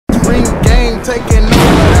taking over,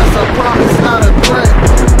 that's a promise, not a threat.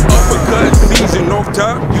 Uppercut season off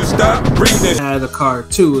top, you stop breathing. Had a card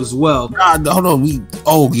too as well. Hold on,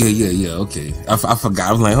 okay. I forgot.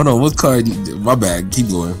 I was like, hold on, what card? My bad. Keep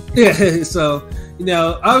going. Yeah, so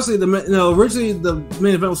obviously originally the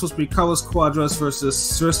main event was supposed to be Carlos Cuadras versus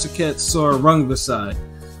Suristiket Sor Rungvisai.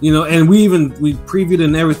 And we previewed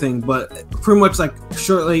and everything, but pretty much like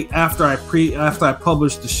shortly after I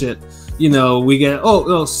published the shit, we get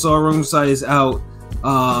Sor Rungvisai is out,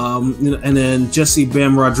 and then Jesse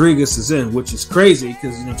Bam Rodriguez is in, which is crazy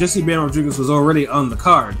because Jesse Bam Rodriguez was already on the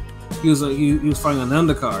card. He was fighting on the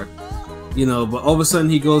undercard, but all of a sudden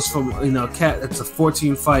he goes from it's a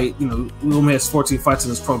 14 fight, he only has 14 fights in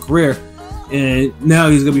his pro career, and now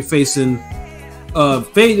he's gonna be facing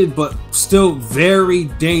faded but still very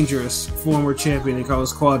dangerous former champion in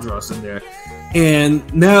Carlos Cuadras in there, and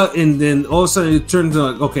then all of a sudden it turns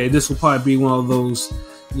out okay, this will probably be one of those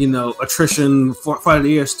attrition fight of the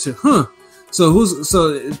years so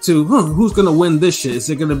who's gonna win this shit? Is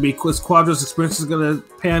it gonna be Cuadras' experience is gonna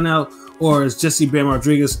pan out, or is Jesse Bam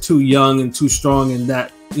Rodriguez too young and too strong in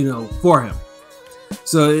that for him?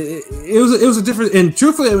 So it was a different, and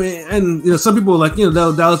truthfully, I mean, and some people were like that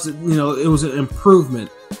was it was an improvement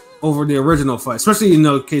over the original fight, especially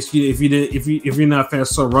in case if you're not a fan of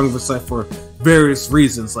Sor Rungvisai for various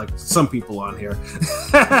reasons, like some people on here,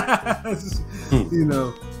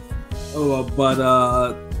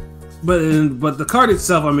 but the card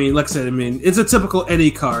itself, I mean, like I said, I mean, it's a typical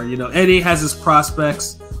Eddie card. Eddie has his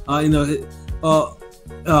prospects, fight on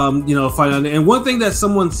it. And one thing that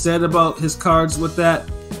someone said about his cards with that,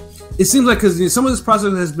 it seems like because some of this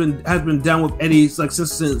process has been down with Eddie's like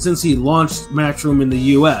since he launched Matchroom in the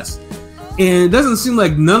U.S. and it doesn't seem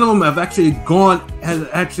like none of them have actually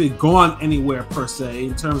gone anywhere per se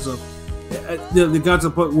in terms of they got to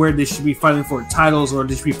the point where they should be fighting for titles or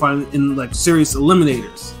they should be fighting in like serious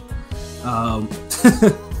eliminators.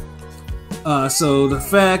 So the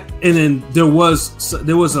fact, and then there was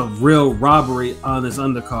a real robbery on his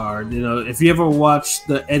undercard. If you ever watched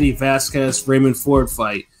the Eddie Vasquez Raymond Ford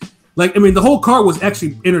fight, like I mean, the whole card was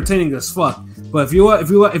actually entertaining as fuck. But if you want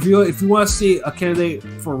to see a candidate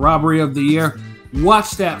for robbery of the year,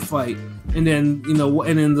 watch that fight, and then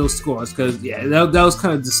and then those scores, because that was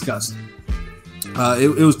kind of disgusting.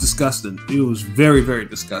 It was disgusting. It was very, very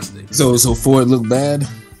disgusting. So Ford looked bad.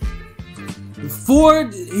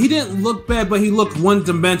 Ford, he didn't look bad, but he looked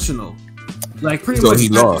one-dimensional. Like pretty much. So he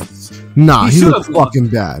lost. Nah, he looked fucking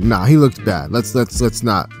bad. Nah, he looked bad. Let's not.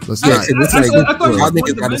 I thought he was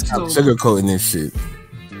one-dimensional. Sugarcoating this shit.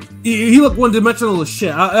 He looked one-dimensional as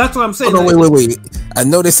shit. That's what I'm saying. Oh, no, wait. I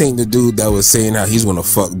know this ain't the dude that was saying how he's gonna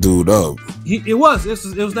fuck dude up. It was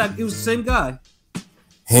the same guy.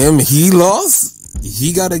 Him, he lost.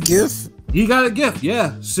 He got a gift. He got a gift,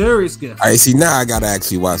 yeah, serious gift. All right, see, now I gotta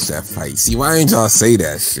actually watch that fight. See, why ain't y'all say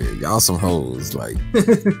that shit? Y'all some hoes, like.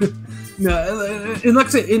 No, and like I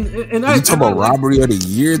said, and you talk about robbery of the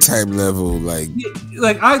year type level, like.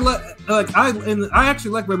 I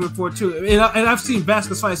actually like Raymond Ford too, and I've seen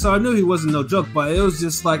Vasquez fight, so I knew he wasn't no joke. But it was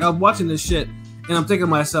just like I'm watching this shit, and I'm thinking to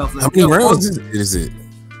myself, like, how many rounds is it?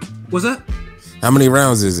 What's that? How many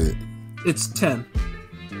rounds is it? It's 10.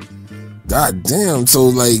 God damn! So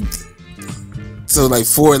like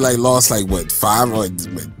Ford like lost like what 5 or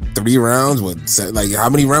 3 rounds? What like how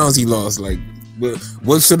many rounds he lost? Like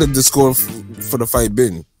what should have the score for the fight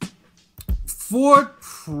been? Ford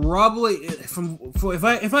probably if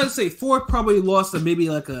I say Ford probably lost to maybe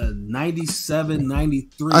like a 97,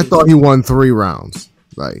 93. I thought he won 3 rounds.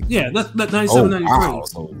 Like that's 97, 93. Wow.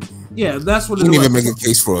 So yeah, that's what it didn't was. even make a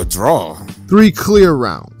case for a draw. 3 clear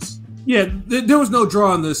rounds. Yeah, there was no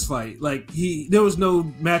draw in this fight. Like there was no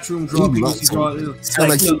matchroom draw. He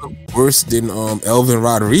looked worse than Elvin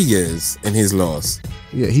Rodriguez in his loss.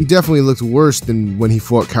 Yeah, he definitely looked worse than when he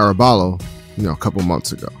fought Caraballo, a couple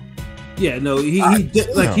months ago. Yeah, no, he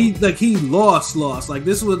lost. Like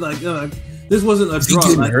this was this wasn't a draw.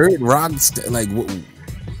 He getting hurt,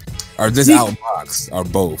 or this outboxed, or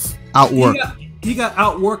both outworked. He got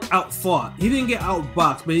outworked, outfought. He didn't get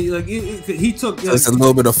outboxed, but he took. So it's a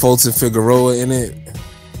little bit of Fulton Figueroa in it.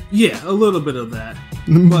 Yeah, a little bit of that.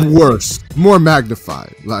 But worse, more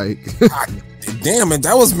magnified. Like, damn it,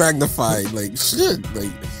 that was magnified. Like shit.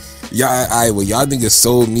 Like, y'all niggas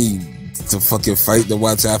sold me to fucking fight to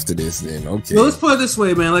watch after this. Then okay. Well, let's put it this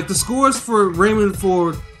way, man. Like the scores for Raymond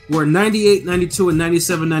Ford were 98, 92, and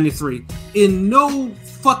 97, 93. In no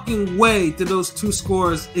fucking way did those two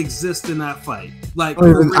scores exist in that fight. Like,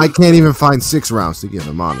 I can't even find 6 rounds to give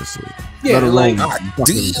him, honestly. Yeah, like,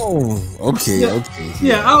 okay.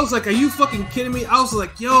 Yeah, I was like, are you fucking kidding me? I was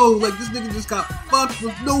like, yo, like, this nigga just got fucked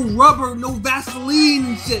with no rubber, no Vaseline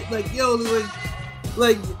and shit. Like, yo,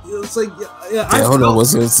 like it's like, yeah. Hold on,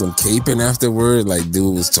 was there some caping afterward? Like,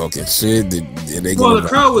 dude was talking shit. Did they well, the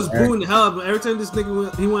crowd was booing the hell out of him. Every time this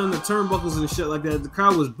nigga he went on the turnbuckles and shit like that, the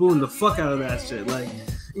crowd was booing the fuck out of that shit. Like,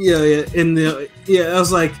 yeah, and I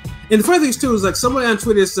was like, and the funny thing is too is like somebody on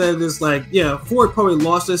Twitter said it's like, yeah, Ford probably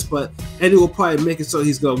lost this, but Eddie will probably make it so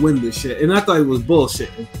he's gonna win this shit. And I thought it was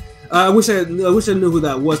bullshit. I wish I knew who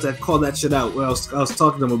that was that called that shit out when I was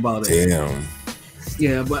talking to him about it. Damn.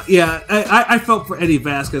 Yeah, but yeah, I felt for Eddie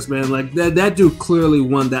Vasquez, man. Like that dude clearly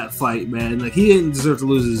won that fight, man. Like he didn't deserve to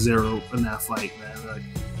lose a 0 in that fight, man. Like,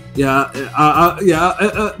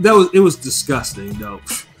 it was disgusting though,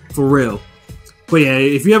 for real. But yeah,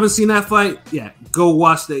 if you haven't seen that fight, yeah, go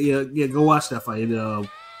watch that. Yeah, go watch that fight.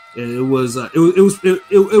 It was like I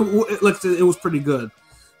said, it was pretty good.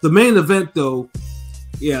 The main event though,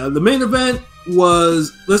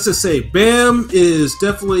 was, let's just say, Bam is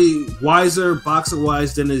definitely wiser boxing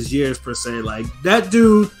wise than his years per se. Like that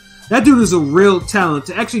dude is a real talent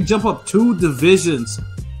to actually jump up 2 divisions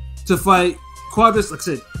to fight Cuadras. Like I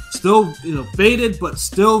said, still faded, but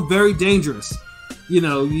still very dangerous. There's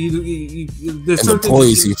and the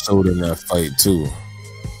poise he showed in that fight too.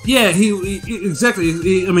 Yeah, he exactly.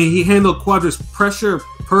 He handled Cuadras' pressure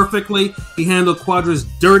perfectly. He handled Cuadras'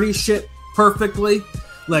 dirty shit perfectly.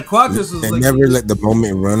 Like Cuadras was never let the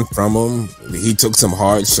moment run from him. He took some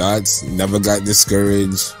hard shots, never got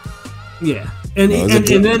discouraged. Yeah, and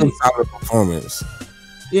then solid performance.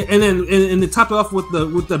 Yeah, and then to top it off with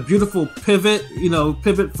the beautiful pivot,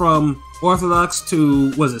 pivot from orthodox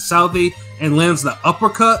to Saudi and lands the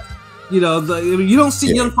uppercut. You don't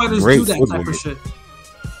see young fighters do that type of shit.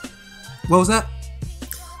 What was that?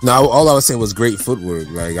 No, all I was saying was great footwork.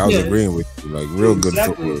 Like I was agreeing with you, like real good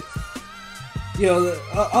footwork.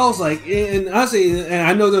 I was like, and honestly, and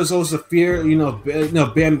I know there was also fear,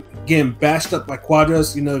 Bam getting bashed up by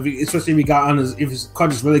Cuadras, especially if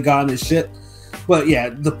Cuadras really got on his shit. But yeah,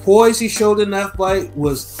 the poise he showed in that fight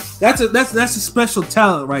that's a special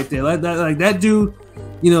talent right there. Like that dude,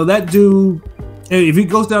 if he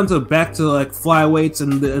goes down back to like flyweights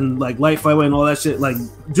and like light flyweight and all that shit, like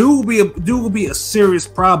dude will be a serious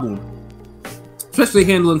problem, especially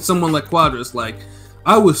handling someone like Cuadras. Like,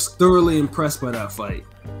 I was thoroughly impressed by that fight.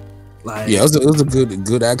 Like, yeah, it was a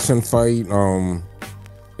good action fight.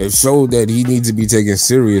 It showed that he needs to be taken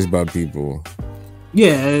serious by people.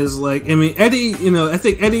 Yeah, it's like, Eddie, I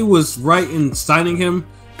think Eddie was right in signing him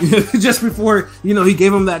just before, he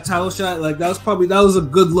gave him that title shot. Like, that was a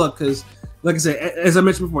good look because, like I said, as I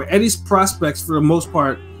mentioned before, Eddie's prospects for the most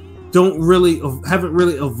part haven't really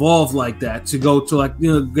evolved like that to go to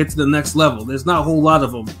get to the next level. There's not a whole lot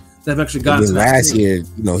of them that have actually gotten to that last year.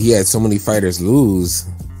 He had so many fighters lose.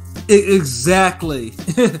 Exactly.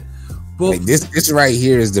 Like this right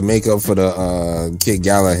here is the makeup for the Kid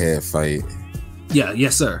Galahad fight. Yeah,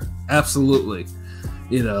 yes, sir. Absolutely.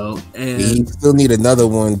 And he still need another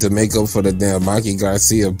one to make up for the damn Mikey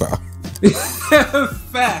Garcia bout.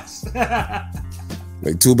 Facts.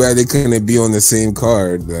 Like, too bad they couldn't be on the same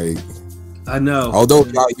card. Like, I know. Although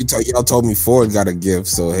y'all told me Ford got a gift,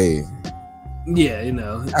 so hey. Yeah,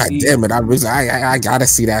 God damn it! I gotta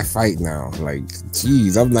see that fight now. Like,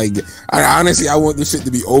 jeez, I'm like, I want this shit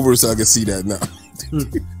to be over so I can see that now.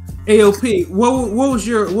 AOP, what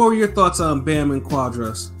were your thoughts on Bam and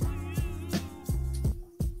Cuadras?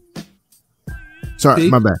 Sorry,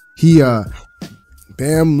 my bad.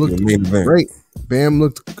 Bam looked great. Bam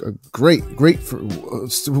looked great for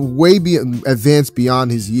way advanced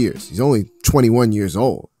beyond his years. He's only 21 years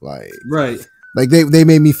old. Like, right. Like they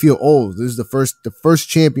made me feel old. This is the first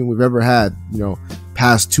champion we've ever had,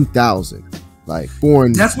 past 2000. Like,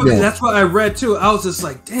 born. That's what I read too. I was just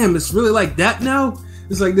like, damn, it's really like that now.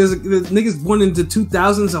 It's like there's niggas born into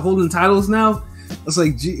 2000s are holding titles now. It's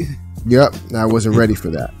like, gee. Yep, I wasn't ready for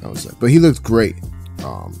that. I was like, but he looked great.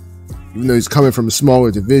 Even though he's coming from a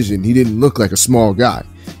smaller division, he didn't look like a small guy.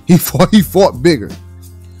 He fought bigger.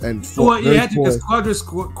 And because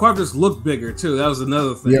Cuadras looked bigger too. That was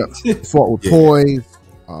another thing. Yeah, fought with poise,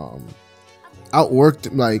 outworked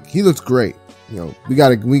him. Like, he looks great.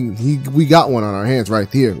 We got one on our hands right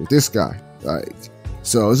here with this guy. Like,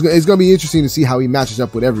 so it's gonna be interesting to see how he matches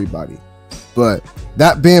up with everybody. But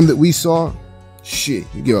that Bam that we saw, shit,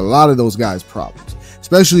 you give a lot of those guys problems,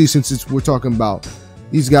 especially since we're talking about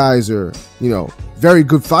these guys are very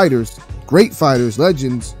good fighters. great fighters,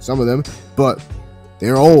 legends, some of them, but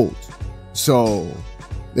they're old. So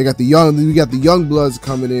we got the young bloods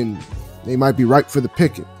coming in. They might be ripe for the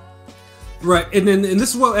picking. Right, and this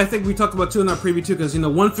is what I think we talked about too in our preview too, because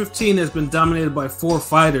 115 has been dominated by 4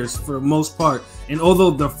 fighters for the most part, and although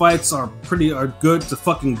the fights are good to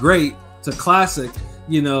fucking great to classic,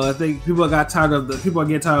 I think people are getting tired of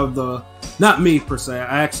the, not me per se,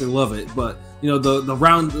 I actually love it, but the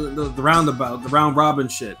roundabout, the round robin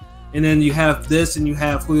shit. And then you have this, and you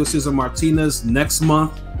have Julio Cesar Martinez next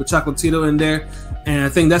month with Chocolatito in there. And I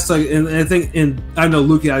think that's like, and I know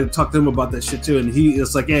Luki, I talked to him about that shit too, and he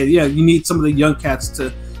is like, yeah, you need some of the young cats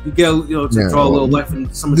to draw a little life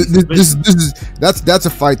in some of these. That's a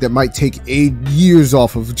fight that might take 8 years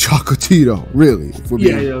off of Chocolatito, really.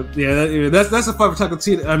 That's a fight for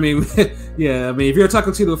Chocolatito. I mean, if you're a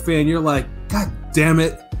Chocolatito fan, you're like, God damn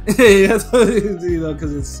it, because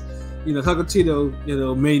it's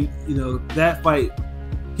Chocolatito, may that fight,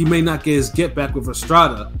 he may not get his get back with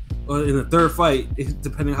Estrada. Or in the third fight,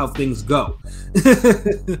 depending how things go.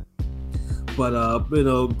 but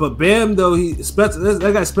Bam though,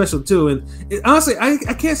 that guy's special too. And honestly, I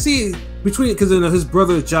can't see between, because his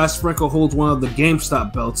brother Josh Franco holds one of the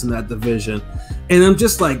GameStop belts in that division, and I'm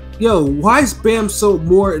just like, yo, why is Bam so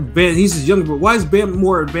more advanced? He's his younger brother. Why is Bam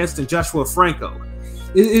more advanced than Joshua Franco?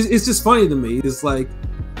 It's just funny to me. It's like,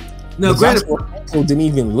 now granted, Franco didn't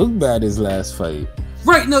even look bad his last fight.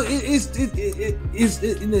 Right, no, and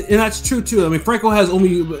that's true too. I mean, Franco only has one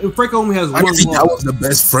loss. That was the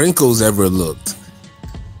best Franco's ever looked.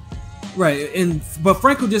 Right, but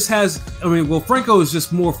Franco just has. I mean, Franco is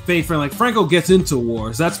just more faithful. Like Franco gets into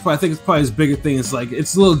wars. I think it's probably his bigger thing. It's like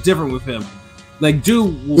it's a little different with him. Like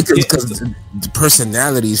because the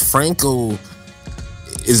personalities. Franco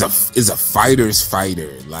is a fighter's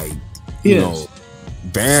fighter. Like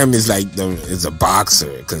Bam is like is a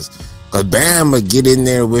boxer because Bam will get in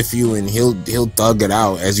there with you and he'll thug it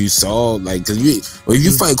out, as you saw. Like, cause if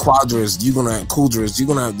you fight Cuadras, you're gonna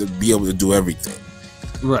have to be able to do everything.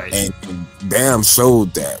 Right. And Bam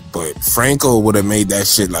showed that, but Franco would have made that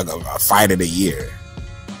shit like a fight of the year.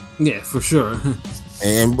 Yeah, for sure.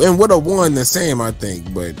 and would have won the same, I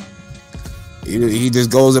think, but he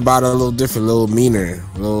just goes about it a little different, a little meaner,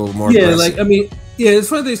 a little more. Yeah, aggressive. like I mean, yeah,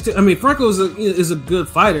 it's one of these two. I mean, Franco is a good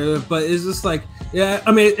fighter, but it's just like. Yeah,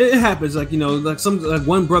 I mean, it happens. Like like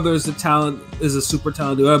one brother is a super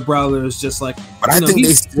talent. The other brother is just like. But I think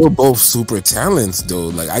they still both super talents, though.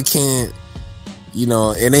 Like I can't,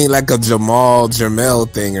 it ain't like a Jamel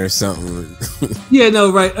thing or something. Yeah,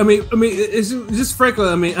 no, right. I mean, it's just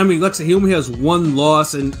Franco. I mean, like I said, he only has one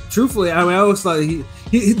loss, and truthfully, I always thought he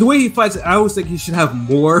the way he fights, I always think he should have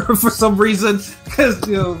more for some reason, because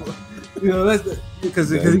that's because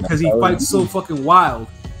he fights so fucking wild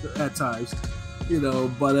at times.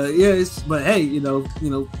 But hey,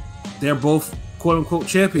 they're both quote unquote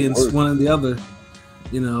champions, one and the other,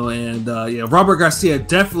 and Robert Garcia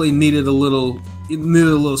definitely needed a little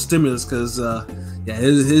stimulus because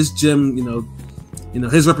his gym,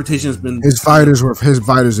 his reputation has been, his fighters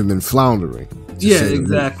have been floundering. Yeah,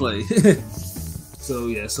 exactly.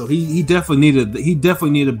 So he definitely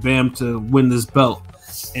needed Bam to win this belt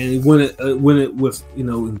and win it with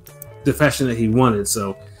the fashion that he wanted.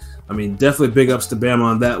 So. I mean, definitely big ups to Bam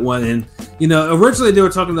on that one. And, originally they were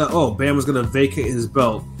talking about, Bam was going to vacate his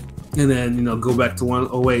belt and then, go back to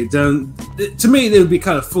 108. Then, to me, it would be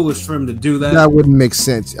kind of foolish for him to do that. That wouldn't make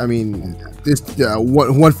sense. I mean, this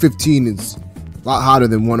 115 is a lot hotter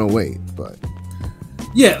than 108, but.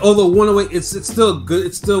 Yeah, although 108, it's still good.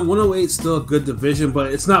 It's still 108, still a good division,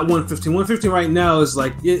 but it's not 115. 115 right now is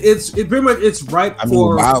like it's pretty much it's ripe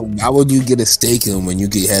for. Why would you get a stake in when you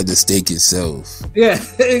could have the stake itself? Yeah,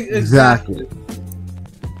 exactly.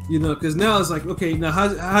 Because now it's like, okay, now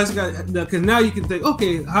how's the guy? Because now you can think,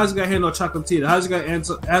 okay, how's the guy handle Chocolatito? How's the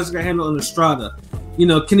guy handle Estrada?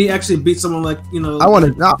 Can he actually beat someone like I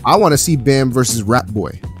want to see Bam versus Rat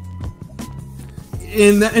Boy.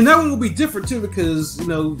 And that one will be different too because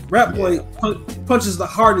Rat Boy punches the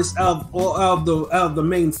hardest out of the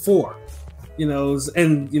main four,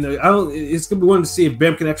 and it's gonna be one to see if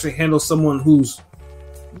Bam can actually handle someone who's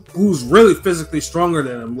really physically stronger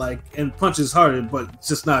than him, like, and punches harder, but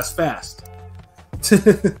just not as fast.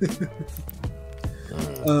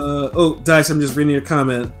 Dice, I'm just reading your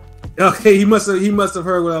comment. Okay, he must have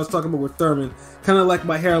heard what I was talking about with Thurman. Kind of like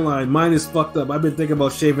my hairline, mine is fucked up. I've been thinking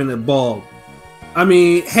about shaving it bald. I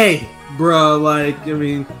mean, hey, bro, I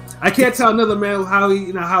can't tell another man how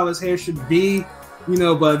his hair should be,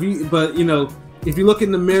 but if you look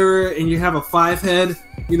in the mirror and you have a 5 head,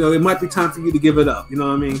 it might be time for you to give it up. You know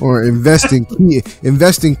what I mean? Or invest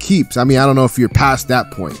in keeps. I mean, I don't know if you're past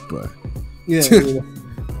that point, but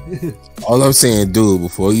Yeah. All I'm saying, dude,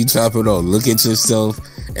 before you chop it off, look at yourself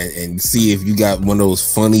and see if you got one of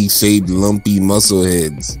those funny shaped, lumpy muscle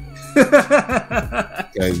heads.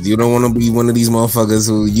 Cause you don't want to be one of these motherfuckers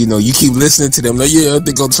who, you know, you keep listening to them like, yeah, I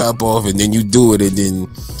think I'll chop off, and then you do it, and then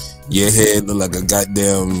your head look like a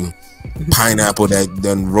goddamn pineapple that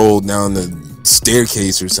done rolled down the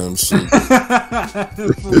staircase or some shit.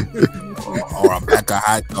 or a pack of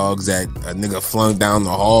hot dogs that a nigga flung down the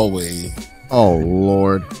hallway. Oh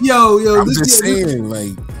Lord. Yo, I'm just saying,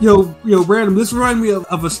 like, yo, random. This reminded me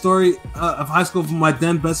of a story of high school from my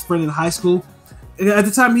then best friend in high school. And at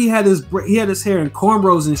the time, he had his hair in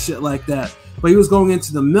cornrows and shit like that. But he was going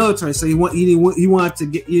into the military, so he wanted to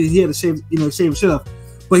get, he had to shave his shit off.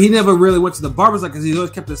 But he never really went to the barber's because he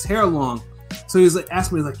always kept his hair long. So he was like,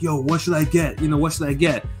 asked me like, yo, what should I get? You know, what should I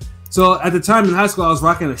get? So at the time in high school, I was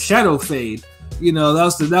rocking a shadow fade. You know, that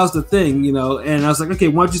was the thing, you know, and I was like, okay,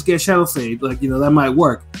 why don't you just get a shadow fade? Like, you know, that might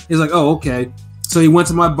work. He's like, oh, okay. So he went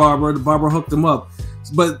to my barber, the barber hooked him up.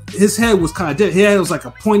 But his head was kind of dead. His head was like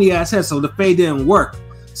a pointy ass head, so the fade didn't work.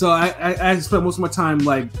 So I spent most of my time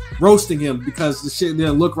like roasting him because the shit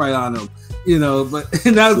didn't look right on him, you know. But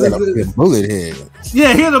and that was like a bullet head.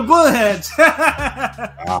 Yeah, he had a bullet head.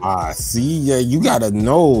 See, yeah, you gotta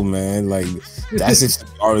know, man. Like that's it.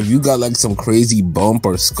 Or if you got like some crazy bump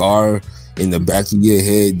or scar in the back of your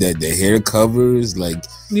head that the hair covers, like,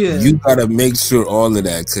 yeah, you gotta make sure all of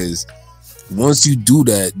that, because once you do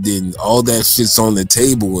that, then all that shit's on the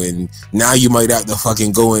table, and now you might have to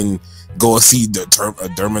fucking go see a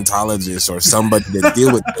dermatologist or somebody to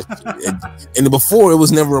deal with that. And before, it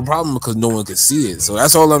was never a problem because no one could see it. So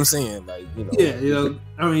that's all I'm saying. Like, you know. Yeah, you know,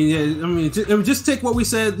 I mean, just take what we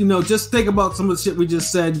said. You know, just think about some of the shit we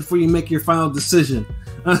just said before you make your final decision.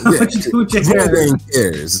 Yeah, what you do with your hair.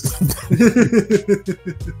 Cares.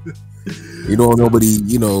 You don't want nobody,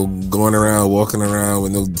 you know, going around, walking around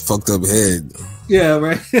with no fucked up head. Yeah,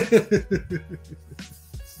 right.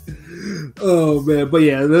 Oh man, but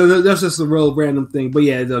yeah, that's just a real random thing. But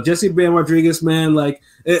yeah, no, Jesse Bam Rodriguez, man, like,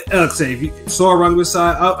 I'd say if you saw Runway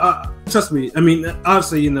side, trust me. I mean,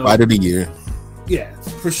 obviously, you know, fight of the year. Yeah,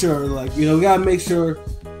 for sure. Like, you know, we gotta make sure.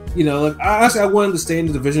 You know, like I wanted to stay in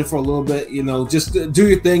the division for a little bit. You know, just do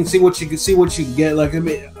your thing, see what you can get. Like, I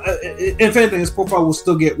mean, if anything, his profile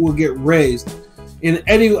will get raised. And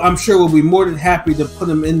Eddie, I'm sure, will be more than happy to put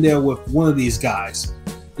him in there with one of these guys.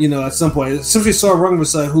 You know, at some point, especially Saw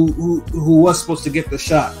Rungvisai, who was supposed to get the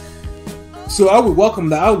shot. So I would welcome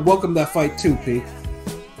that. I would welcome that fight too, P.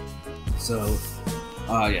 So,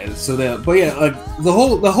 yeah. So that, but yeah, like the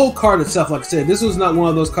whole card itself, like I said, this was not one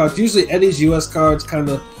of those cards. Usually, Eddie's U.S. cards kind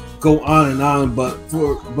of go on and on, but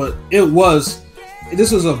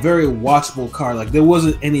this was a very watchable card. Like, there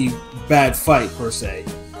wasn't any bad fight per se.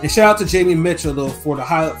 And shout out to Jamie Mitchell though for the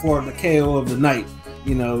KO of the night.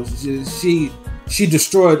 You know, she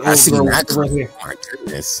destroyed old girl right here. My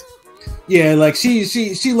goodness. Yeah, like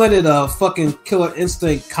she landed a fucking Killer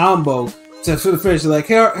Instinct combo to the finish. Like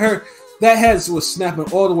her that head was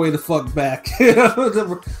snapping all the way the fuck back.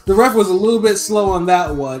 The ref was a little bit slow on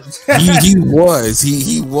that one. he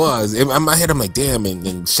was. In my head, I'm like, damn.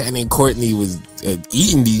 And Shannon Courtney was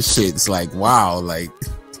eating these shits. Like, wow. Like,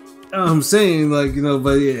 I'm saying, like, you know,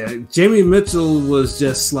 but yeah, Jamie Mitchell was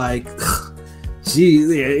just like, she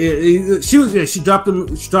dropped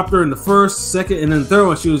her in the first, second, and then the third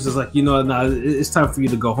one. She was just like, you know, nah, it's time for you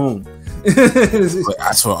to go home. But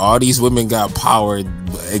I swear, all these women got power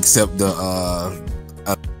except the